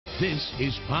This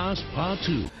is Passe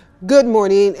Partout. Good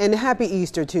morning and happy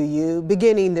Easter to you.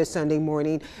 Beginning this Sunday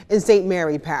morning in St.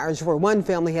 Mary Parish, where one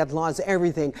family had lost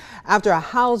everything after a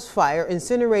house fire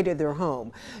incinerated their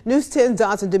home. News 10's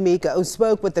Dawson D'Amico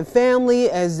spoke with the family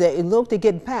as they look to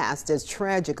get past this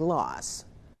tragic loss.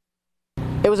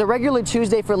 It was a regular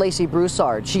Tuesday for Lacey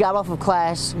Broussard. She got off of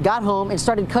class, got home, and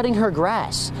started cutting her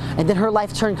grass. And then her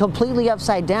life turned completely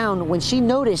upside down when she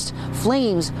noticed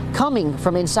flames coming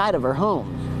from inside of her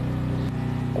home.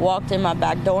 Walked in my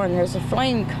back door and there's a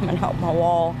flame coming out my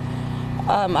wall.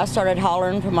 I started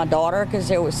hollering for my daughter because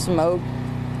there was smoke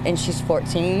and she's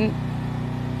 14.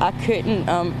 I couldn't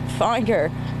find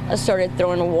her. I started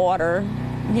throwing water,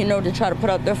 to try to put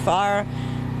out the fire.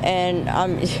 And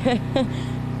it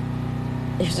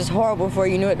was just horrible. Before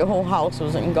you knew it, the whole house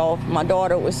was engulfed. My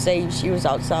daughter was safe. She was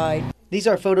outside. These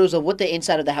are photos of what the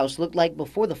inside of the house looked like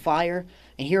before the fire,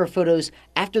 and here are photos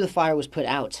after the fire was put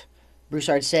out.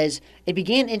 Broussard says it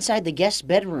began inside the guest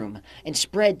bedroom and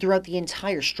spread throughout the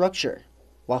entire structure.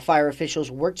 While fire officials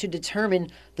work to determine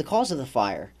the cause of the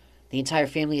fire, the entire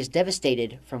family is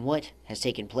devastated from what has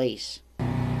taken place.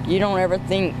 You don't ever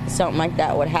think something like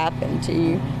that would happen to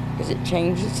you because it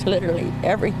changes literally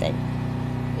everything.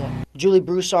 Julie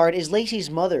Broussard is Lacey's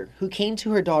mother, who came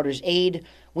to her daughter's aid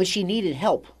when she needed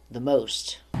help the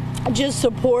most. I just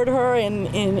support her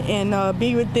and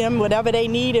be with them, whatever they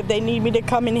need. If they need me to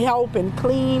come and help and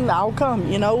clean, I'll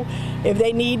come, If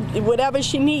they need whatever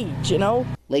she needs,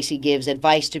 Lacey gives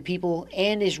advice to people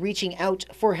and is reaching out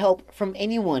for help from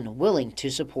anyone willing to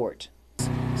support.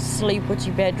 Sleep with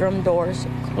your bedroom doors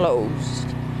closed.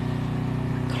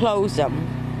 Close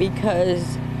them,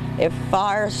 because if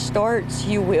fire starts,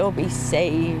 you will be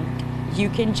saved.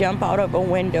 You can jump out of a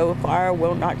window, fire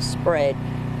will not spread.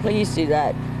 Please do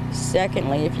that.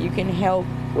 Secondly, if you can help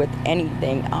with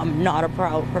anything, I'm not a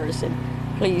proud person.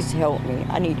 Please help me.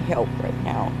 I need help right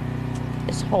now.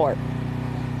 It's hard.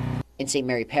 In St.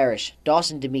 Mary Parish,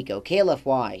 Dawson D'Amico,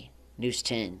 KLFY, News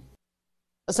 10.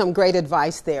 Some great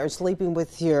advice there, sleeping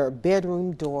with your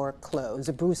bedroom door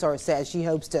closed. Broussard says she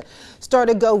hopes to start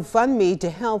a GoFundMe to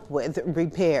help with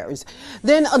repairs.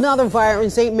 Then another fire in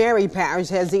St. Mary Parish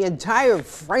has the entire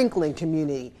Franklin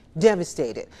community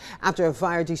devastated after a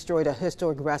fire destroyed a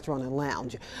historic restaurant and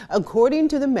lounge. According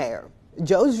to the mayor,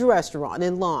 Joe's Restaurant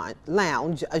and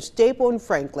Lounge, a staple in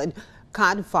Franklin,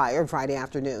 caught fire Friday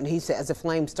afternoon. He says the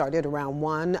flame started around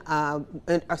one of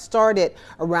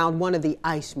the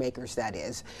ice makers, that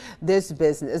is. This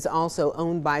business, also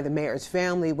owned by the mayor's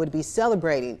family, would be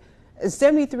celebrating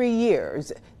 73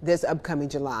 years this upcoming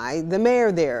July. The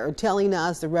mayor there telling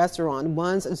us the restaurant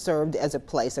once served as a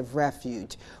place of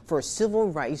refuge for civil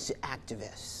rights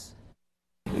activists.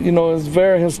 It's a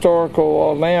very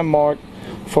historical landmark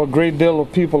for a great deal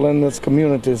of people in this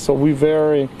community. So we're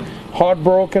very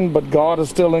heartbroken, but God is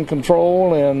still in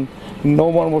control, and no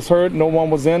one was hurt, no one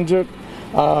was injured.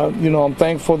 I'm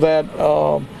thankful that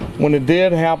when it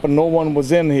did happen, no one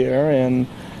was in here, and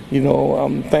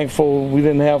I'm thankful we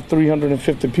didn't have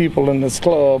 350 people in this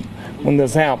club when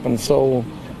this happened. So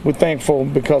we're thankful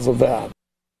because of that.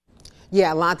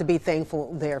 Yeah, a lot to be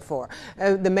thankful there for.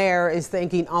 The mayor is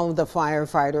thanking all of the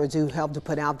firefighters who helped to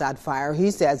put out that fire. He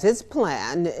says his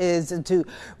plan is to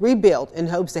rebuild and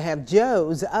hopes to have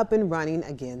Joe's up and running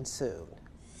again soon.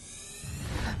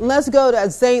 Let's go to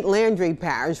St. Landry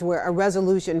Parish, where a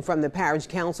resolution from the parish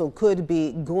council could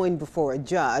be going before a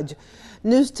judge.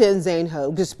 News 10's Zane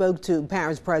Hope spoke to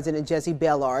parish president Jesse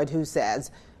Bellard, who says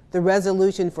the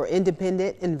resolution for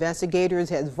independent investigators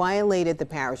has violated the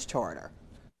parish charter.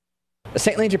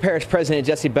 St. Landry Parish President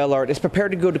Jesse Bellard is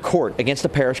prepared to go to court against the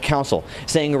parish council,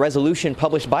 saying a resolution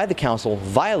published by the council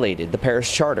violated the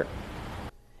parish charter.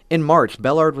 In March,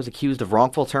 Bellard was accused of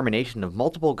wrongful termination of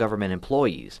multiple government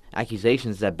employees,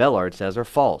 accusations that Bellard says are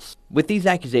false. With these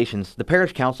accusations, the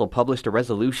parish council published a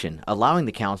resolution allowing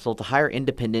the council to hire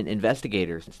independent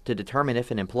investigators to determine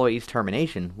if an employee's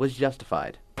termination was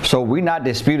justified. So we're not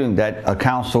disputing that a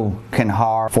council can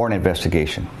hire for an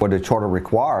investigation. What the charter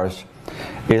requires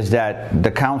is that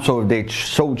the council, if they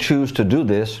so choose to do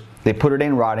this, they put it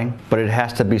in writing, but it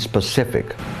has to be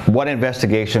specific. What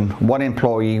investigation, what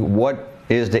employee, what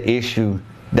is the issue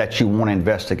that you want to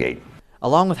investigate?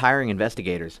 Along with hiring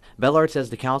investigators, Bellard says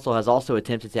the council has also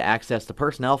attempted to access the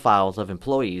personnel files of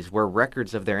employees where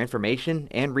records of their information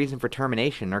and reason for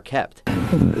termination are kept.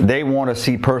 They want to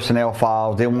see personnel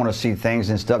files, they want to see things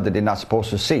and stuff that they're not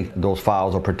supposed to see. Those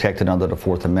files are protected under the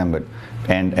Fourth Amendment.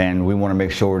 And we want to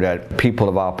make sure that people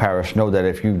of our parish know that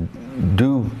if you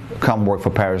do come work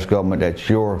for parish government, that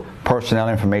your personnel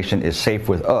information is safe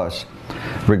with us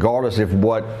regardless of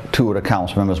what two of the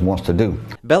council members wants to do.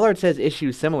 Bellard says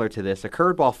issues similar to this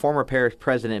occurred while former parish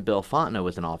president Bill Fontenot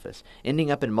was in office,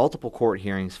 ending up in multiple court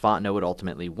hearings Fontenot would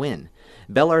ultimately win.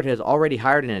 Bellard has already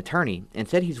hired an attorney and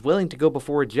said he's willing to go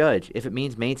before a judge if it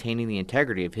means maintaining the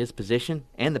integrity of his position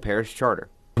and the parish charter.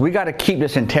 We got to keep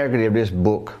this integrity of this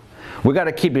book. We got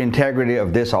to keep the integrity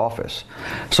of this office.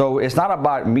 So it's not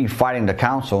about me fighting the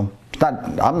council.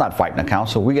 I'm not fighting the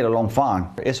council. We get along fine.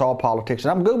 It's all politics,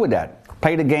 and I'm good with that.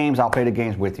 Play the games, I'll play the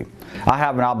games with you. I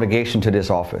have an obligation to this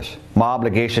office. My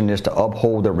obligation is to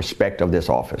uphold the respect of this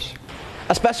office.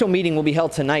 A special meeting will be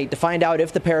held tonight to find out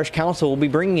if the parish council will be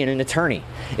bringing in an attorney.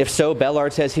 If so,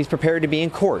 Bellard says he's prepared to be in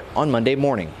court on Monday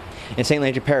morning. In St.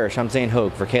 Landry Parish, I'm Zane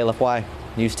Hogue for KLFY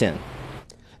News 10.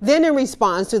 Then in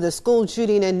response to the school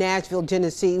shooting in Nashville,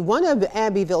 Tennessee, one of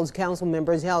Abbeville's council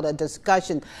members held a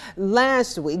discussion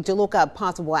last week to look at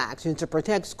possible actions to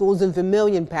protect schools in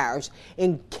Vermilion Parish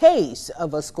in case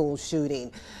of a school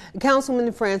shooting.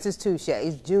 Councilman Francis Touche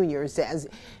Jr. says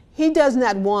he does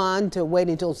not want to wait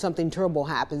until something terrible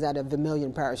happens at a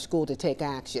Vermilion Parish school to take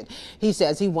action. He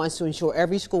says he wants to ensure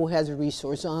every school has a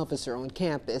resource officer on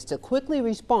campus to quickly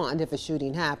respond if a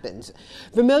shooting happens.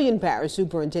 Vermilion Parish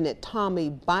Superintendent Tommy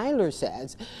Byler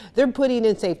says they're putting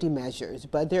in safety measures,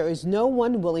 but there is no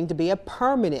one willing to be a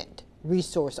permanent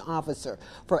resource officer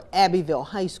for Abbeville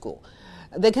High School.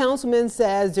 The councilman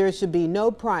says there should be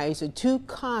no price too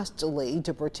costly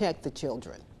to protect the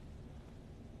children.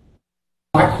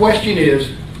 My question is,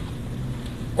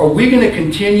 are we going to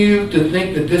continue to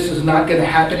think that this is not going to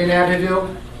happen in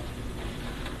Abbeville?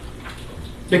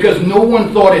 Because no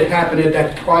one thought it happened at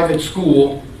that private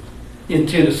school in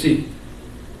Tennessee.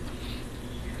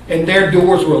 And their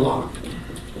doors were locked.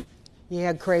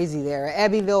 Yeah, crazy there.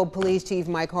 Abbeville Police Chief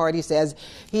Mike Hardy says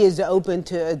he is open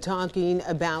to talking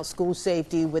about school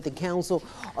safety with the council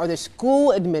or the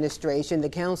school administration. The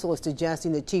council is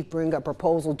suggesting the chief bring a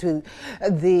proposal to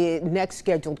the next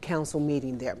scheduled council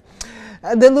meeting there.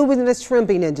 The Louisiana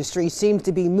shrimping industry seems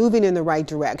to be moving in the right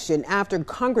direction after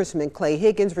Congressman Clay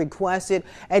Higgins requested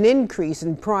an increase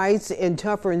in price and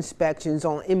tougher inspections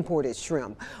on imported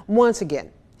shrimp. Once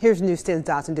again, here's News 10's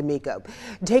Dawson D'Amico,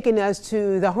 taking us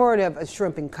to the heart of a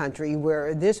shrimping country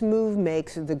where this move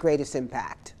makes the greatest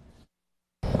impact.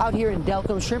 Out here in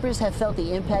Delco, shrimpers have felt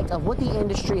the impact of what the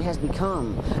industry has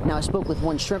become. Now, I spoke with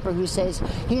one shrimper who says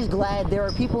he is glad there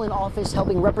are people in office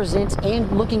helping represent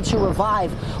and looking to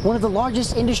revive one of the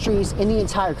largest industries in the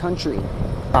entire country.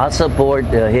 I support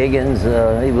Higgins.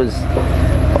 He was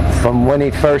from when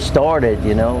he first started,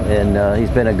 you know, and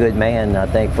he's been a good man, I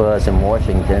think, for us in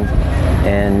Washington.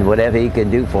 And whatever he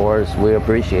can do for us, we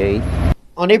appreciate.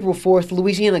 On April 4th,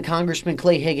 Louisiana Congressman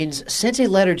Clay Higgins sent a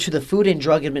letter to the Food and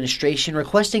Drug Administration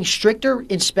requesting stricter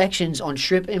inspections on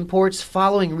shrimp imports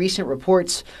following recent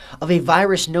reports of a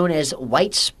virus known as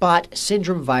white spot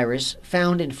syndrome virus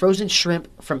found in frozen shrimp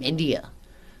from India.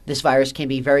 This virus can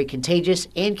be very contagious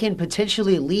and can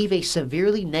potentially leave a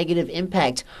severely negative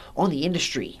impact on the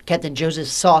industry. Captain Joseph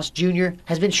Sauce Jr.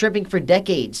 has been shrimping for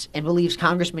decades and believes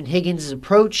Congressman Higgins'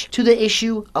 approach to the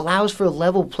issue allows for a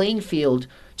level playing field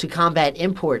to combat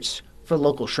imports for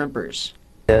local shrimpers.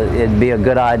 It'd be a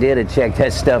good idea to check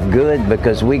that stuff good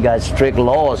because we got strict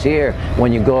laws here.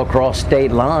 When you go across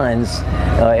state lines,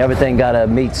 everything got to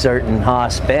meet certain high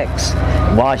specs.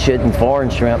 Why shouldn't foreign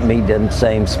shrimp meet them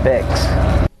same specs?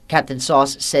 Captain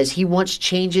Sauce says he wants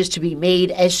changes to be made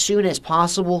as soon as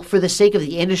possible for the sake of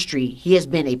the industry he has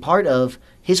been a part of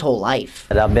his whole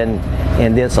life. I've been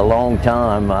in this a long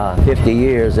time, 50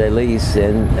 years at least,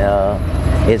 and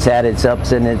it's had its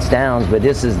ups and its downs, but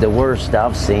this is the worst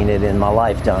I've seen it in my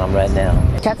lifetime right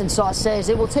now. Captain Sauce says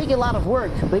it will take a lot of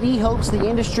work, but he hopes the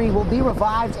industry will be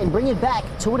revived and bring it back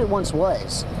to what it once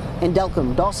was. In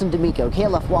Delcombe, Dawson D'Amico,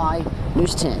 KLFY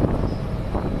News 10.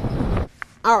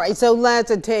 All right, so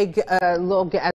let's take a look at